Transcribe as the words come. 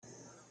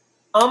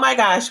Oh my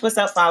gosh, what's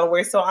up,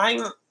 followers? So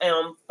I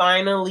am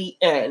finally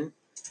in.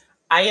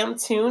 I am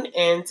tuned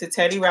in to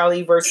Teddy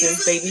Riley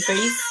versus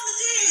Babyface.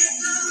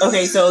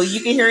 Okay, so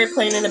you can hear it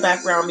playing in the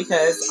background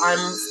because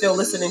I'm still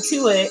listening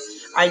to it.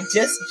 I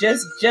just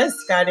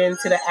got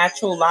into the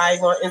actual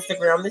live on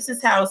Instagram. This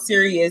is how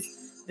serious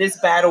this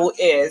battle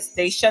is.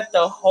 They shut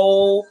the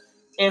whole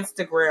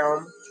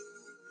Instagram.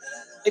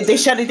 They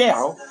shut it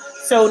down.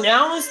 So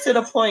now it's to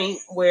the point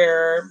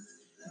where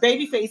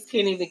Babyface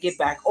can't even get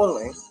back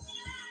on.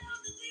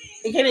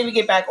 He can't even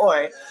get back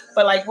on.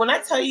 But like when I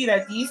tell you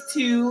that these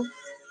two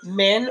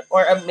men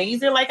are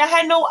amazing, like I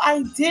had no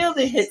idea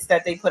the hits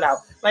that they put out.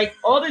 Like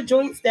all the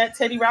joints that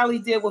Teddy Riley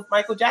did with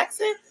Michael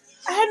Jackson,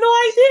 I had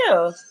no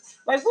idea.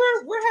 Like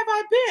where have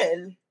I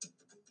been?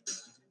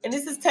 And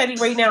this is Teddy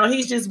right now.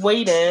 He's just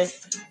waiting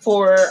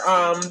for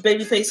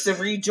Babyface to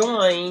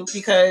rejoin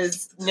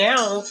because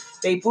now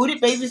they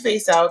booted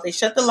Babyface out. They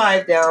shut the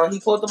live down. He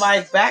pulled the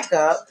live back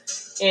up.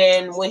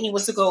 And when he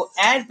went to go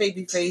add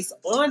Babyface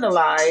on the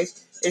live,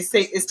 it's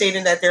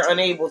stating that they're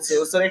unable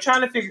to. So they're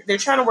trying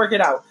to work it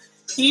out.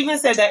 He even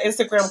said that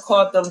Instagram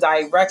called them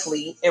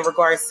directly in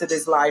regards to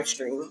this live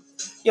stream.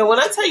 When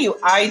I tell you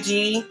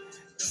IG,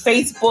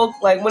 Facebook,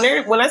 like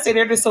when I say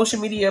they're the social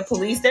media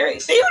police, they are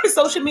the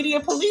social media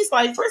police.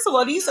 Like, first of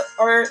all, these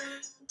are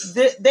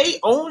they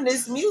own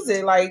this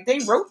music. Like, they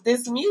wrote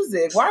this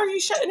music. Why are you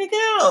shutting it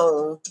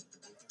down?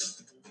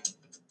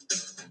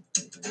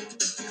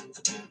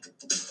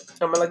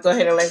 I'm gonna go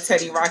ahead and let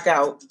Teddy rock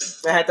out.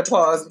 I had to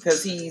pause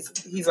because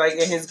he's like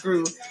in his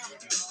groove.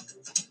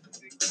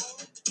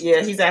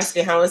 Yeah, he's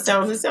asking how it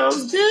sounds. It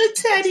sounds good,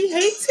 Teddy.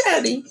 Hey,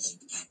 Teddy.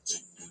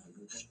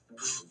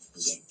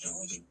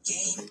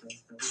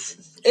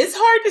 It's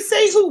hard to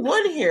say who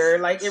won here.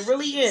 Like, it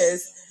really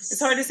is. It's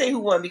hard to say who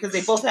won because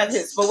they both have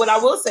hits. But what I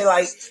will say,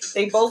 like,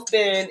 they both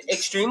been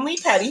extremely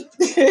petty.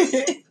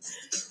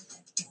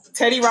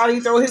 Teddy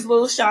Riley throw his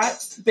little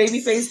shots.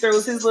 Babyface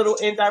throws his little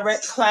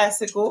indirect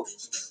classical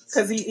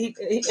because he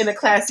in a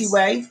classy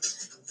way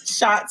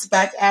shots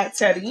back at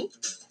Teddy.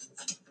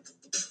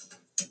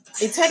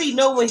 And Teddy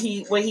know when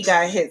he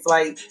got hits.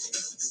 Like,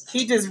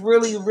 he just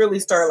really, really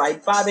started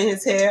like bobbing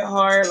his head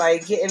hard,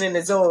 like getting in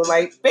the zone.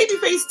 Like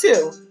Babyface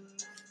too.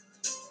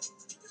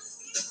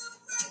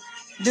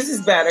 This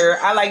is better.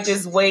 I like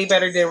this way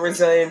better than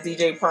RZA and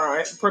DJ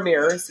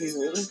Premier. Excuse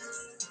me.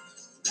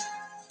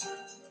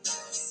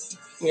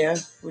 Yeah,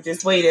 we're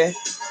just waiting.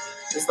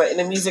 Just letting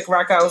the music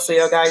rock out so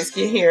y'all guys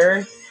can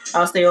hear.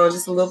 I'll stay on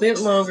just a little bit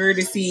longer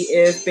to see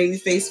if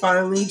Babyface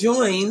finally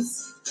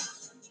joins.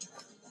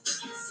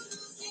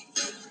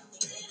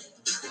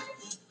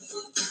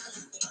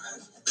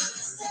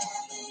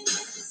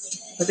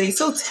 But they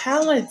so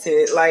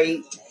talented.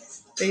 Like,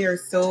 they are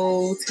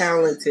so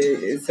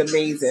talented. It's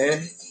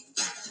amazing.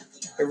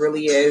 It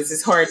really is.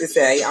 It's hard to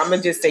say. I'm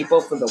going to just say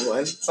both of them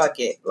won. Fuck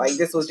it. Like,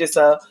 this was just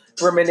a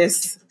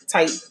reminisce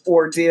type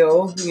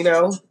ordeal, you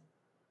know?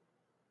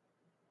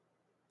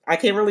 I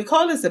can't really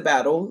call this a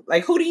battle.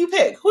 Like, who do you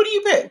pick? Who do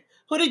you pick?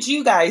 Who did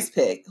you guys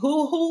pick?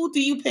 Who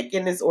do you pick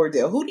in this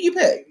ordeal? Who do you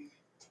pick?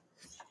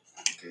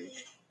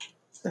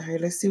 All right,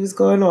 let's see what's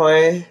going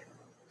on.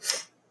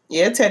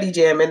 Yeah, Teddy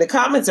Jam. And the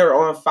comments are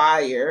on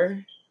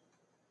fire.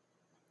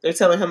 They're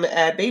telling him to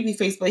add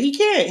Babyface, but he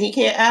can't. He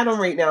can't add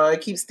him right now.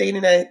 It keeps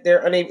stating that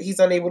he's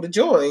unable to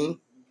join.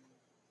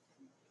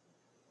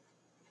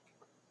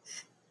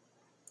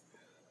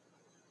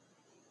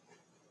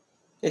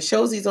 It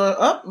shows he's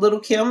on. Little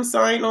Kim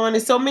signed on.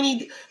 There's so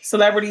many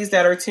celebrities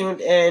that are tuned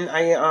in.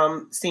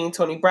 I seen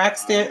Toni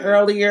Braxton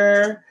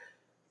earlier.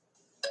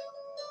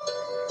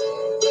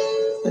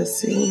 Let's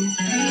see.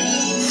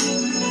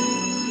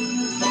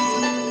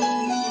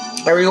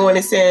 Everyone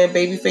is saying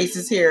Babyface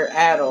is here.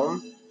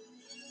 Adam.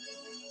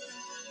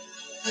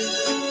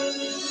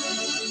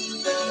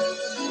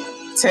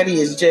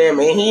 Teddy is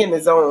jamming. He in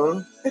his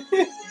zone.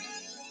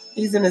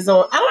 He's in his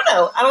zone.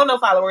 I don't know,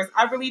 followers.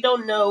 I really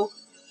don't know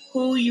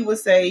who you would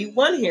say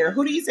won here.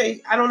 Who do you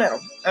say? I don't know.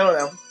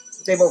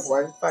 They both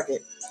won. Fuck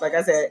it. Like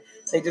I said,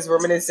 they just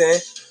reminiscing,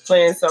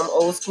 playing some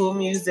old school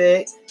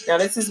music. Now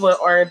this is when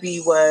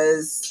R&B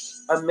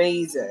was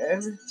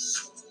amazing.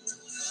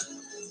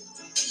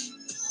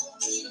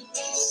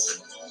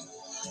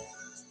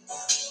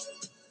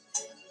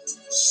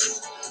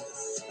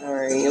 All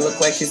right, it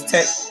looked like his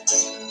tech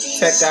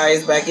guy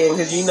is back in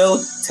because you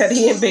know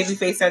Teddy and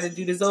Babyface had to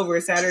do this over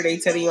Saturday.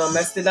 Teddy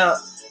messed it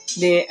up,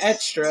 being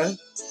extra.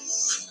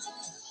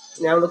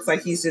 Now it looks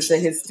like he's just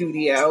in his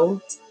studio.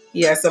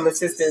 He has some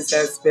assistants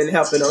that's been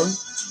helping him.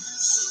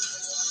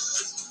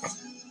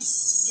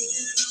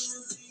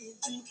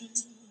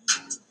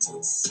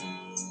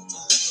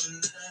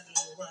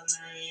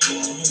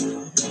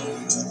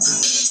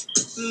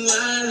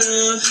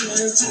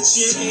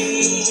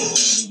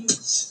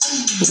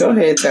 Go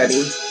ahead,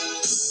 Teddy.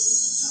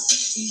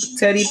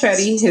 Teddy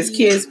Petty, his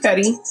kids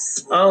Petty.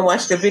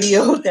 Watch the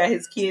video that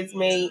his kids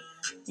made,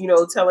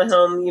 telling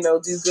him,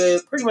 do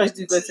good, pretty much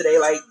do good today.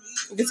 Like,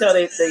 you can tell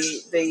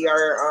they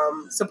are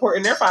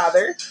supporting their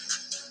father.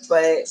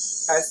 but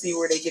I see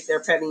where they get their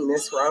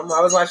pettiness from. I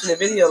was watching the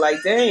video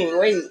like, dang,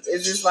 wait,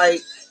 is this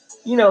like,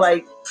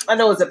 like, I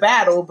know it's a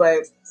battle,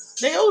 but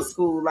they old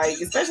school,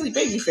 like, especially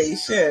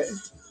Babyface, shit.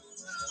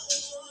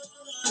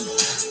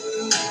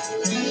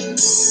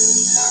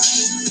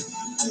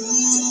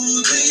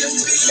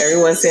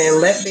 Everyone's saying,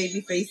 let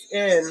Babyface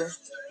in.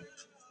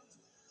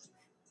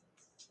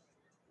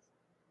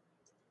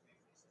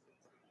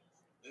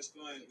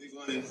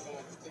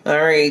 All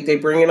right, they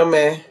bringing them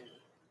in.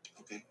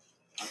 Okay.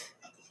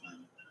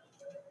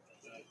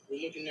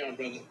 We're looking now,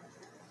 brother.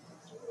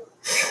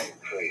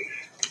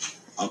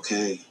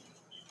 Okay.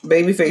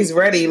 Babyface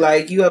ready,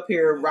 like, you up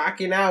here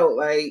rocking out,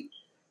 like,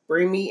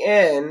 bring me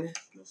in.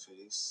 No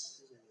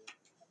face.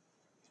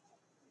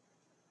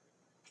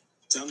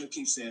 Tell him to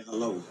keep saying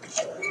hello.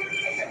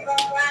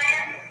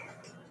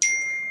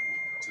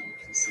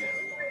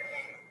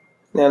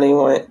 Now they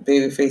want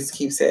Babyface to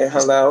keep saying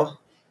hello.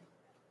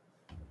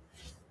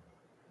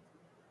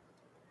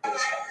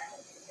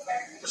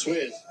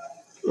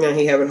 Now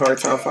he having a hard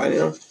time finding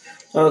him.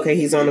 Okay,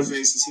 he's on the.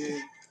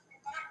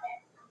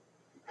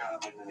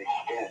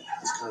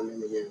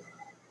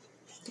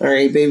 All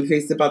right,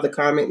 Babyface is about to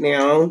comment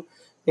now.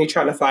 They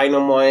trying to find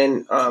him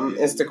on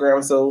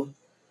Instagram, so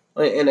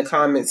in the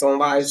comments on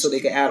live, so they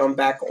can add him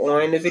back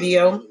on the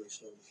video.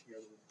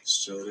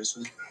 Show this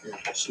one.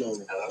 Yeah,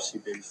 slowly. See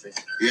Babyface.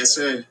 Yes,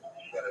 sir. You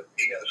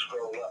gotta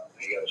scroll up.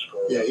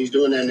 Yeah, he's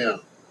doing that now.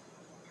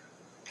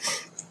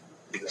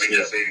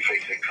 Babyface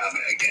to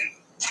comment again.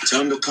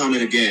 Tell him to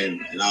comment again,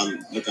 and I'll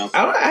look out for it.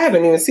 I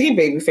haven't even seen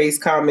Babyface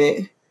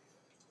comment.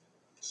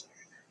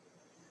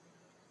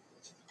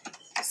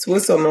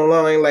 Swiss on the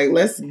line, like,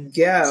 let's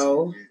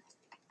go.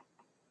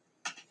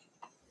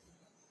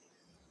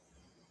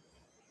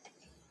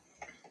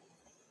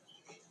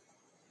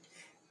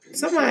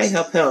 Somebody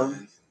help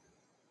him.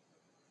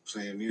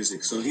 Playing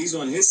music. So he's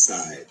on his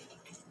side.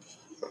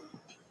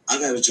 I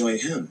gotta join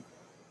him.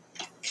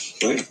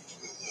 Right?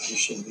 He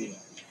shouldn't be.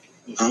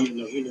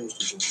 No, he knows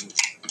to join.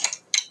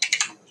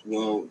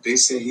 Well, they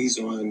say he's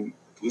on,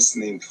 what's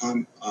the name?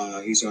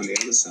 He's on the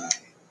other side.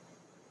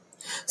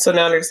 So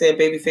now they're saying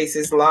Babyface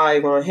is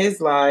live on his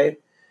live.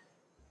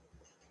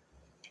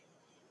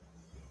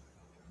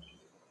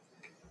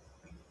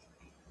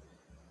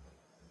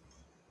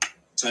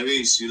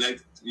 Tyrese,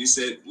 you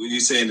said, were you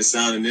saying the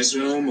sound in this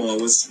room, or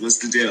what's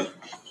the deal?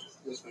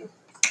 Yes, ma'am.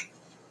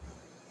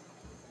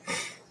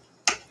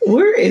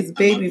 Where is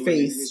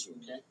Babyface?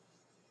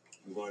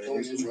 I'm going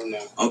in his room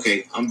now.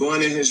 Okay, I'm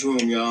going in his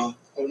room, y'all.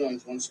 Hold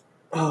on.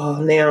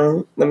 Oh,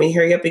 now let me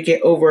hurry up and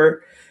get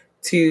over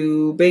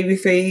to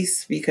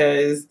Babyface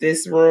because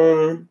this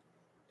room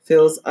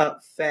fills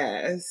up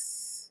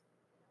fast.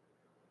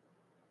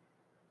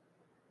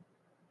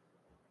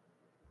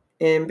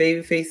 And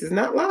Babyface is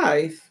not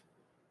live.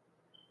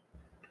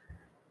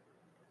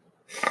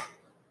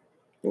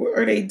 What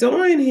are they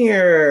doing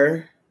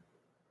here?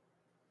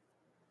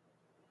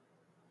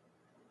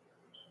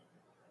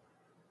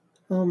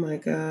 Oh my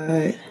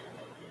God.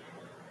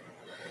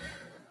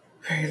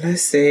 All right,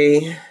 let's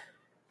see.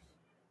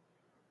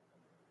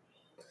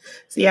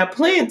 See, I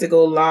plan to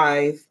go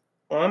live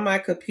on my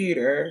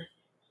computer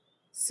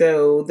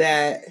so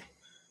that.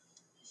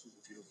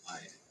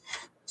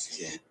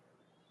 Yeah.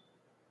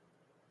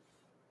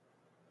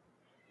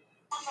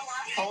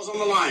 Calls on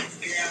the line.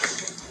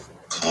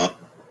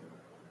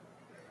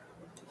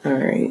 All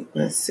right,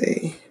 let's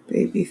see.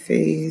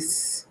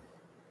 Babyface,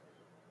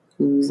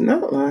 who's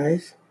not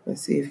live.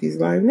 Let's see if he's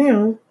live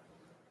now.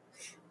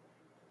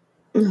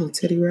 Oh,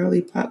 Teddy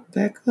Riley popped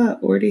back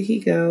up. Where did he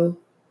go?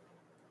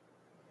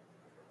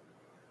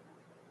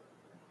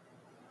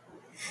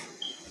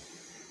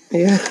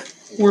 Yeah,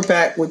 we're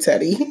back with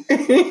Teddy.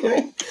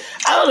 I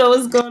don't know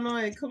what's going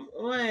on. Come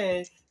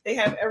on. They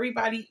have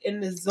everybody in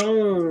the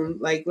zone.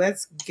 Like,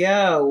 let's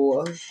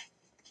go.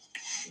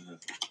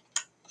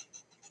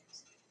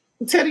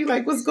 Teddy,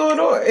 like, what's going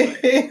on?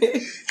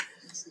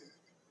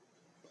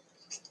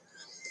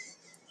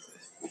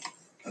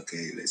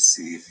 Okay, let's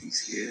see if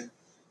he's here.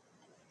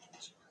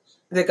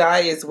 The guy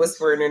is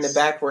whispering in the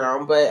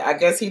background, but I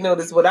guess he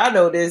noticed what I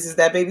noticed is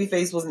that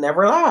Babyface was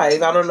never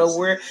live. I don't know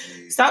where.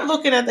 Stop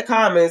looking at the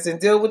comments and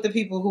deal with the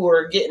people who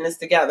are getting this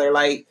together.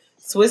 Like,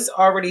 Swiss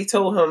already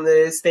told him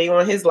to stay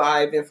on his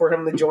live and for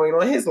him to join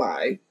on his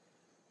live.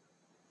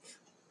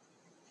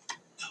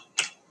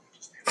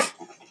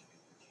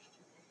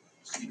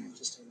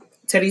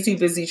 Teddy too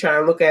busy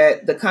trying to look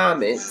at the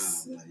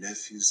comments. Wow, my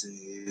nephew's in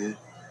here.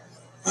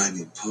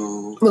 Ronnie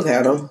Poe. Look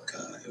at him.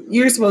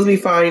 You're supposed to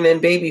be finding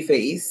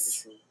Babyface.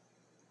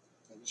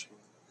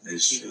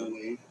 That's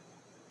true.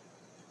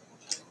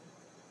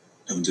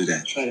 Don't do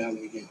that. Try that one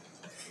again.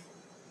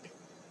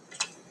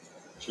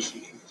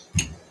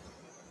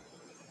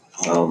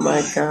 Oh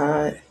my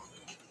God.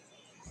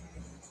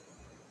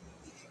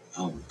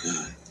 Oh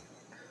God.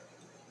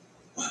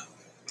 Wow.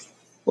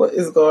 What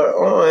is going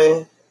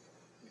on?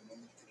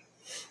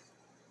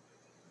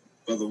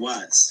 Brother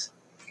Watts.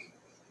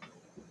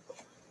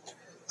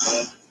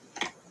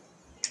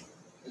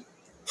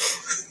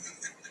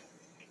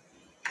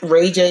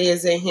 Ray J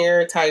is in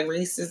here.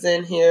 Tyrese is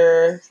in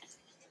here.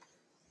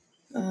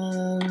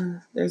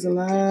 There's a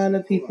lot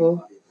of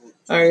people.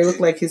 All right, look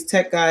like his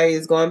tech guy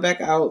is going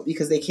back out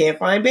because they can't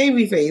find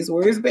Babyface.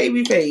 Where's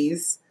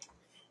Babyface?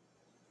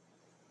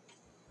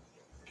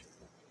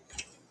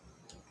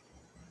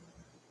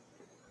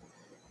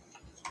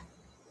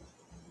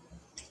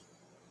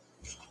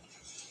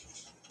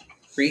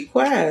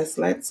 Request.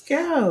 Let's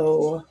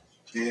go.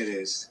 There it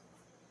is.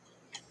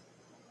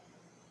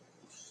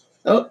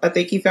 Oh, I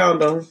think he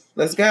found him.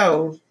 Let's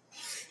go.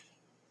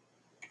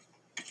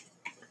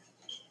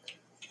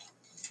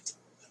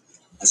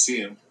 I see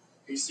him.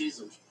 He sees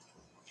him.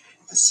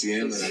 I see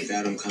him, and I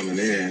got him coming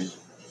in.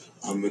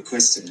 I'm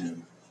requesting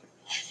him.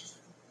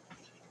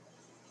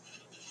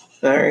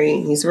 All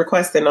right, he's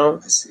requesting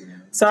him. I see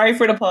him. Sorry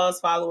for the pause,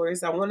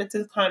 followers. I wanted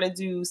to kind of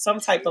do some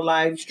type of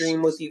live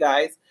stream with you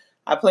guys.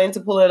 I planned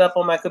to pull it up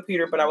on my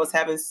computer, but I was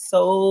having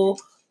so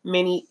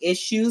many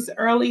issues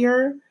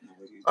earlier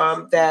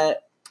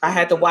that I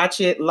had to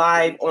watch it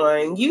live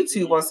on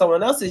YouTube, on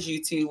someone else's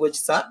YouTube, which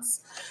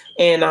sucks.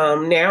 And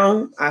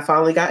now I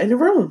finally got in the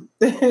room.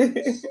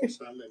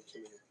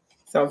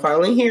 So I'm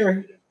finally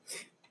here.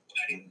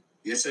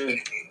 Yes, sir.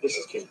 This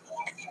is King.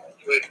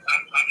 Wait,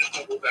 I'm just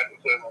gonna go back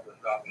and play on the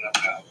stop and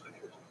I'm out.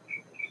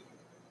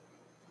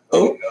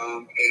 Oh. Is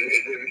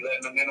it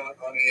letting them in on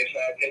the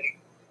inside, Teddy?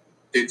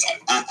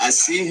 I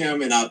see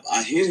him and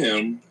I hit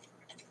him,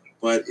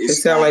 but It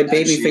sounds like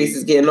Babyface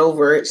is getting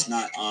over it. It's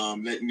not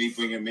letting me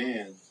bring him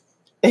in.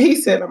 He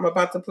said, I'm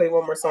about to play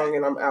one more song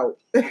and I'm out.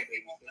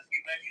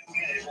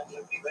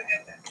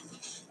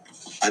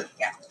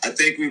 I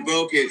think we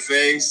broke it,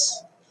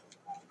 Face.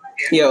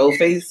 Yo,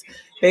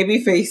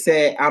 Babyface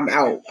said, I'm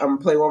out. I'm going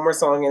to play one more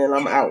song and then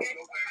I'm out.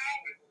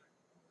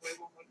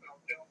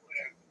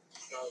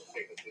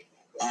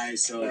 All right,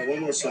 so one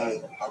more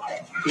song.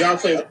 Y'all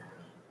play.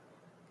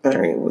 All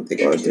right, what they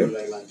going to do?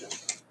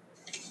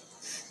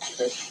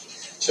 Okay.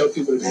 Tell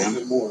people to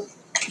want more.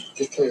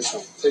 Just play a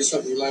song. Play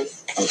something you like.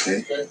 Okay.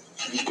 Okay.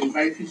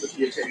 Invite people to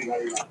your Teddy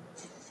Riley Live.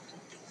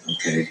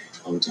 Okay.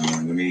 Hold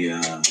on. Let me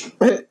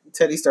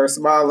Teddy starts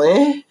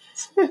smiling.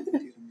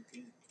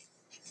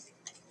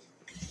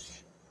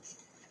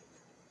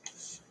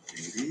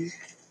 Maybe.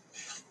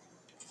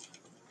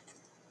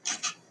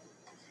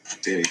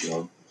 There you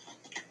go.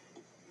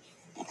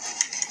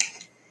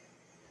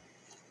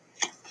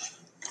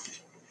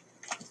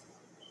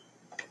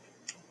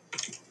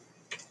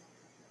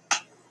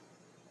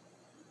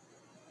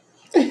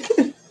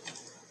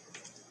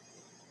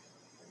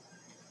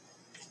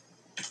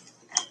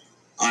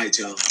 All right,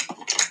 y'all.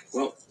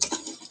 Well,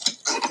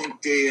 I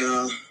think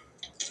they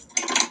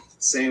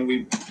saying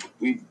we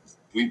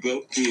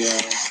broke the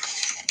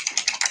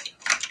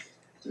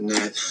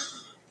net.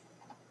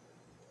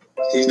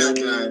 He's not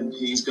done.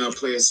 He's gonna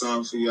play a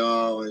song for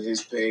y'all on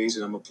his page,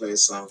 and I'm gonna play a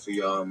song for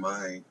y'all on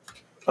mine.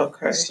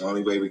 Okay. It's the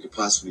only way we could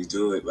possibly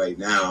do it right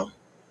now.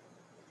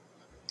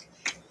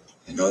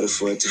 In order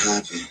for it to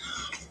happen.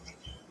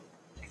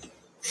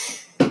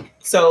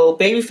 So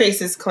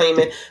Babyface is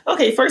claiming.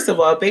 Okay, first of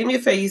all,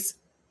 Babyface,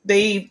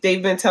 they've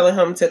been telling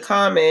him to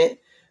comment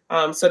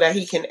so that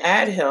he can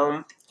add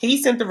him.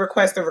 He sent the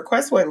request. The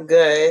request went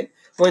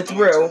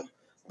through,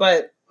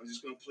 but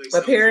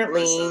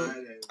apparently,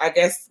 I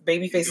guess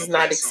Babyface is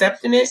not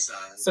accepting it.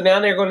 So now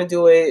they're going to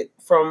do it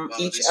from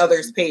each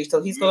other's page.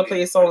 So he's going to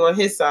play a song on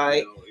his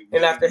side,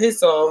 and after his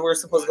song, we're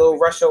supposed to go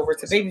rush over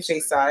to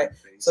Babyface's side.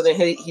 So then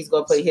he's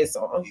going to play his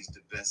song. He's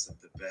the best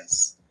of the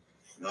best.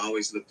 And I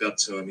always looked up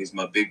to him. He's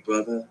my big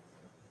brother.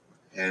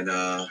 And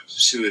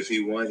shoot, if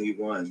he won, he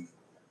won.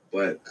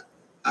 But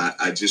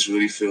I just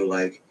really feel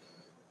like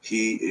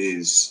he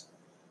is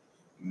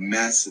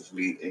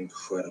massively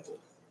incredible.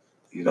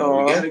 You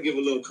know, we got to give a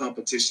little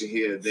competition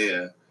here and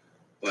there.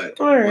 But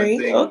all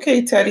right,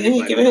 okay, Teddy.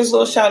 He giving his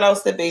little shout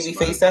outs to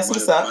Babyface. That's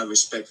what's up. My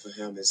respect for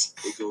him is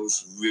it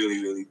goes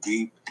really, really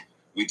deep.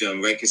 We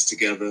done records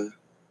together,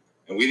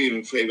 and we didn't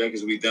even play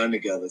records we done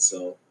together.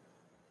 So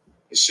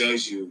it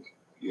shows you,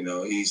 you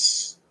know,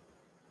 he's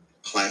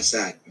class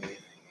act, man.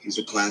 He's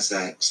a class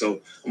act. So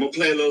I'm gonna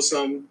play a little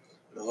something.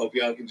 And I hope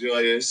y'all can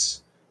enjoy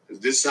this,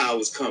 because this is how it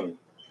was coming.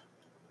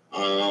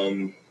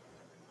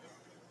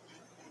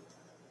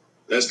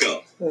 Let's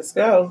go. Let's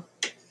go.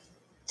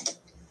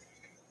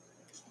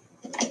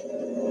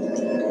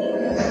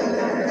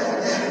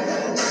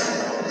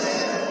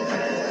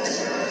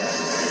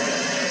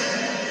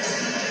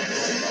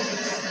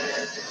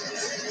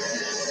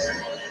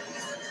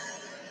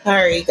 All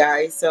right,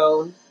 guys.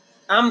 So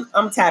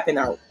I'm tapping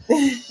out.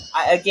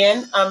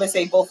 I'm gonna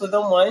say both of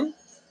them won.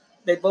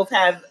 They both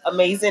have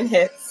amazing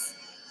hits,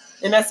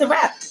 and that's a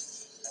wrap.